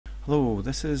Hello,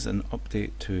 this is an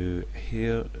update to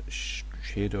hair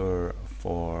shader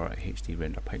for HD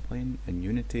render pipeline in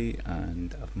Unity,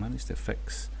 and I've managed to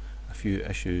fix a few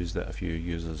issues that a few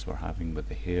users were having with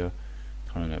the hair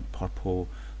turning out purple.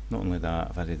 Not only that,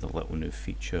 I've added a little new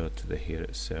feature to the hair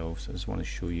itself, so I just want to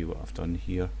show you what I've done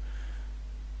here.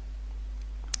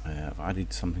 I've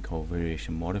added something called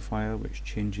variation modifier, which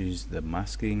changes the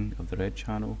masking of the red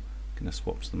channel, kind of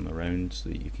swaps them around so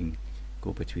that you can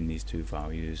go between these two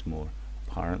values more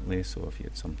apparently. So if you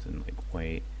had something like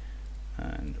white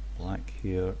and black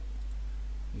here,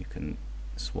 you can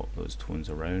swap those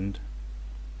tones around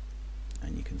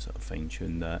and you can sort of fine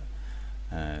tune that.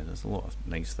 There's a lot of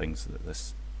nice things that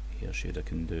this hair shader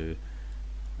can do,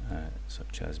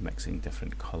 such as mixing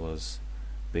different colours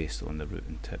based on the root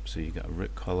and tip. So you get a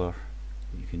root colour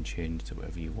you can change to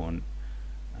whatever you want.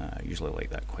 I usually like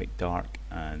that quite dark,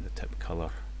 and the tip colour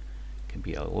can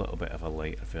be a little bit of a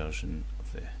lighter version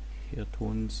of the hair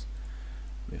tones.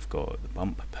 We've got the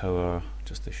bump power,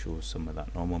 just to show some of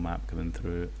that normal map coming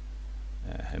through,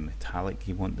 how metallic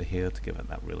you want the hair to give it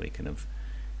that really kind of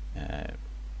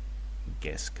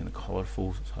kind of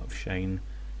colourful sort of shine.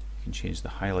 You can change the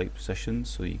highlight position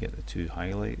so you get the two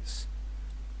highlights,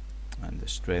 and the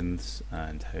strengths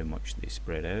and how much they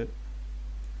spread out.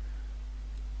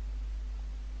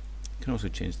 You can also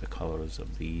change the colours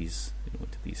of these,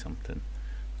 to be something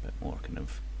a bit more kind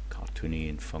of cartoony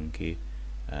and funky.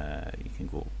 You can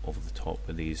go over the top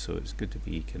with these, so it's good to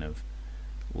be kind of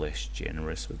less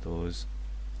generous with those,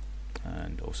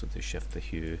 and also to shift the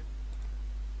hue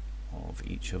of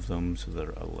each of them so they're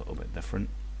a little bit different.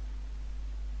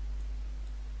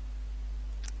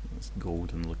 It's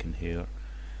golden looking hair,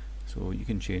 so you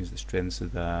can change the strengths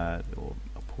of that, or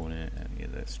opponent,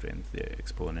 and the strength, the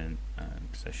exponent,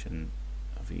 and position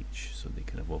of each, so they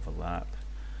kind of overlap.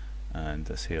 And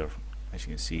this hair, as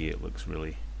you can see, it looks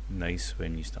really nice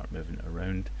when you start moving it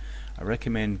around. I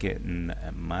recommend getting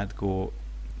Madgo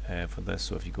for this.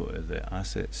 So if you go to the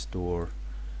asset store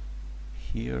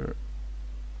here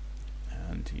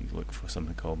and you look for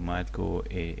something called Madgo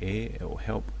AA, it will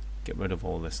help get rid of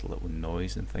all this little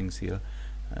noise and things here.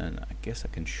 And I guess I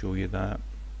can show you that.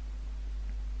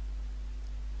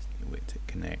 Just wait till it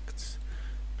connects.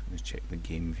 Let's check the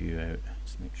game view out,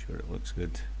 just make sure it looks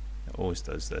good. It always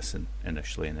does this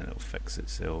initially, and then it'll fix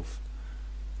itself.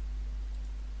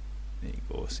 There you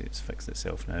go, see, it's fixed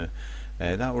itself now.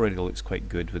 That already looks quite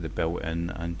good with the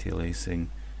built-in anti-lacing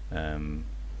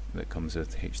that comes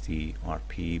with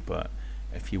HDRP, but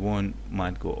if you want,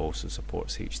 Madgo also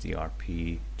supports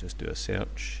HDRP. Just do a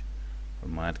search for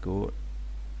Madgo.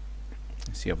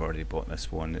 See, I've already bought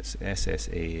this one. It's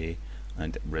SSAA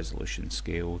and resolution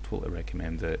scale. Totally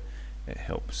recommend it. It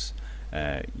helps.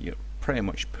 You're pretty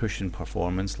much pushing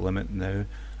performance limit now,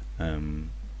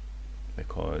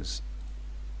 because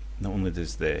not only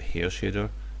does the hair shader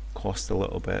cost a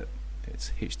little bit,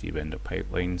 it's HD render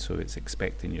pipeline, so it's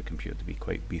expecting your computer to be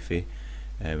quite beefy.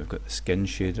 We've got the skin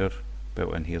shader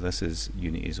built in here. This is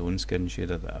Unity's own skin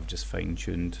shader that I've just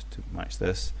fine-tuned to match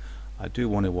this. I do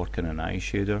want to work on an eye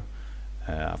shader.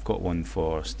 I've got one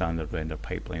for standard render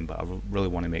pipeline, but I really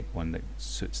want to make one that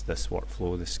suits this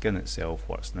workflow. The skin itself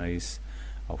works nice.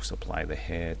 I'll supply the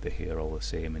head, the hair all the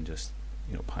same, and just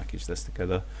package this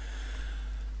together.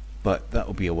 But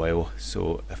that'll be a while.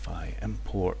 So if I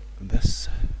import this,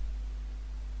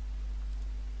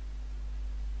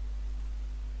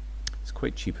 it's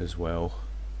quite cheap as well.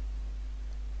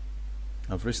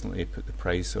 I've recently put the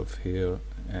price of hair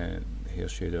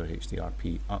shader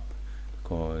HDRP up,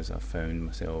 because I found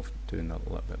myself doing a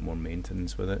little bit more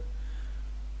maintenance with it.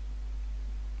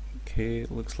 Okay,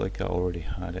 it looks like I already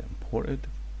had it imported.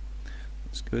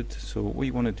 That's good. So what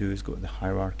you want to do is go to the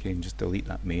hierarchy and just delete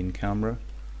that main camera,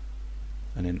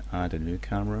 and then add a new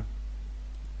camera,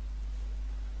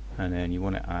 and then you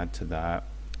want to add to that,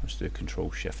 let's do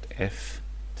Control-Shift-F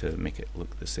to make it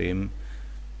look the same.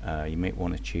 You might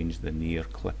want to change the near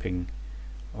clipping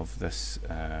of this.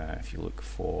 If you look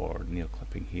for near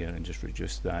clipping here and just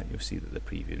reduce that, you'll see that the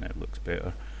preview now looks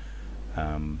better.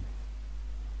 And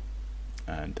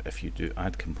if you do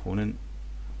add component,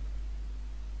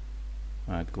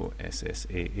 go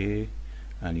SSAA,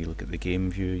 and you look at the game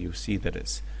view, you'll see that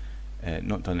it's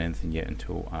not done anything yet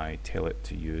until I tell it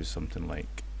to use something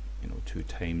like 2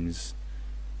 times,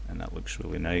 and that looks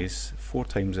really nice. 4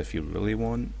 times if you really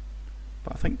want,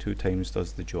 but I think 2 times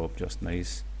does the job just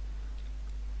nice.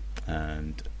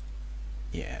 And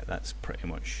yeah, that's pretty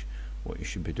much what you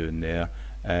should be doing there.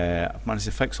 I've managed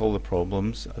to fix all the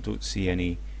problems. I don't see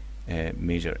any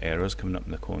major errors coming up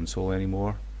in the console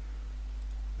anymore.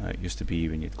 It used to be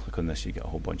when you'd click on this you get a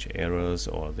whole bunch of errors,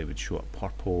 or they would show up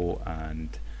purple,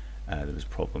 and There was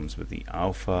problems with the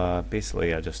alpha.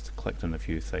 Basically, I just clicked on a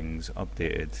few things,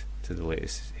 updated to the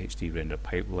latest HD render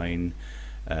pipeline,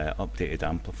 updated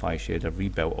amplify shader,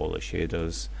 rebuilt all the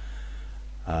shaders.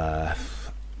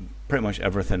 Pretty much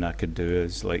everything I could do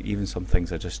is, like, even some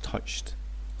things I just touched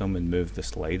them and moved the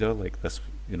slider, like this,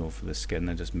 you know, for the skin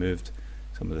I just moved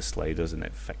some of the sliders and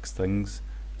it fixed things.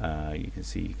 You can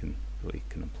see you can really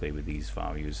kind of play with these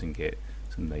values and get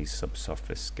some nice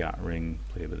subsurface scattering,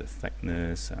 play with the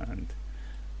thickness and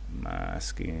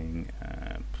masking,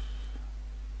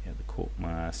 yeah, the coat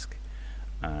mask,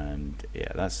 and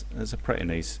yeah, that's a pretty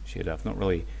nice shader. I've not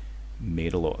really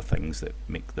made a lot of things that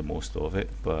make the most of it,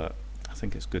 but I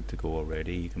think it's good to go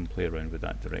already. You can play around with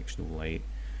that directional light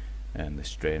and the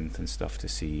strength and stuff to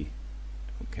see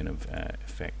what kind of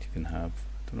effect you can have.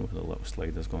 I don't know where the little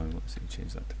slider's going. Let's see,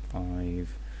 change that to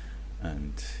 5,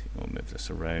 and you know, move this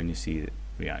around. You see it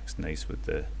reacts nice with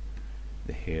the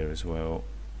hair as well.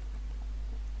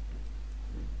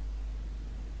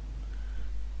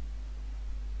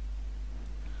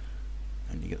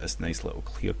 And you get this nice little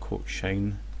clear coat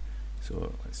shine.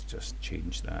 So let's just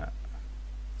change that.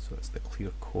 So it's the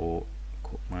clear coat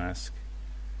mask.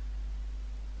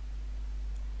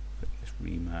 Thickness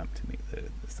remap to make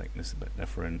the thickness a bit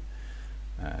different.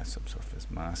 Subsurface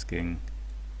masking.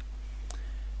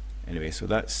 Anyway, so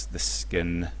that's the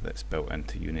skin that's built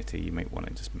into Unity. You might want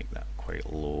to just make that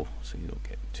quite low so you don't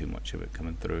get too much of it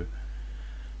coming through.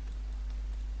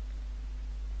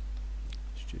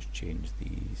 Let's just change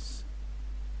these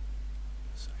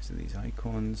size of these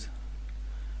icons.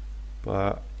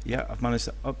 But yeah, I've managed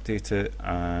to update it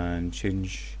and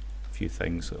change a few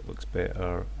things so it looks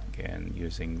better. Again,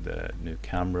 using the new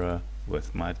camera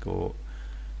with MadGoat,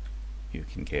 you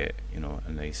can get, you know,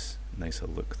 a nicer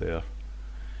look there.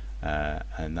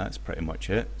 And that's pretty much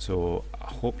it. So I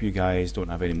hope you guys don't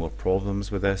have any more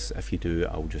problems with this. If you do,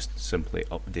 I'll just simply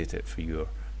update it for your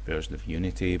version of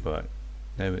Unity, but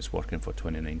now it's working for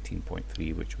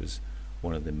 2019.3, which was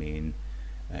one of the main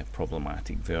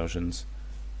problematic versions,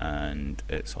 and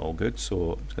it's all good.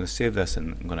 So I'm going to save this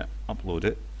and I'm going to upload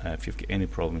it. If you've got any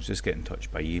problems, just get in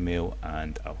touch by email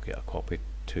and I'll get a copy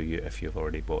to you if you've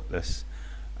already bought this.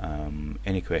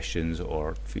 Any questions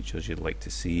or features you'd like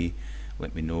to see,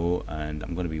 let me know. And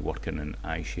I'm going to be working on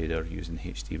eye shader using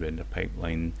HD render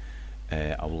pipeline.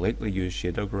 I will likely use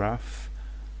shader graph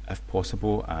if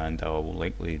possible, and I will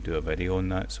likely do a video on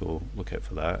that, so look out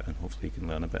for that and hopefully you can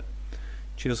learn a bit.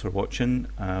 Cheers for watching.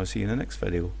 I'll see you in the next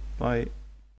video. Bye.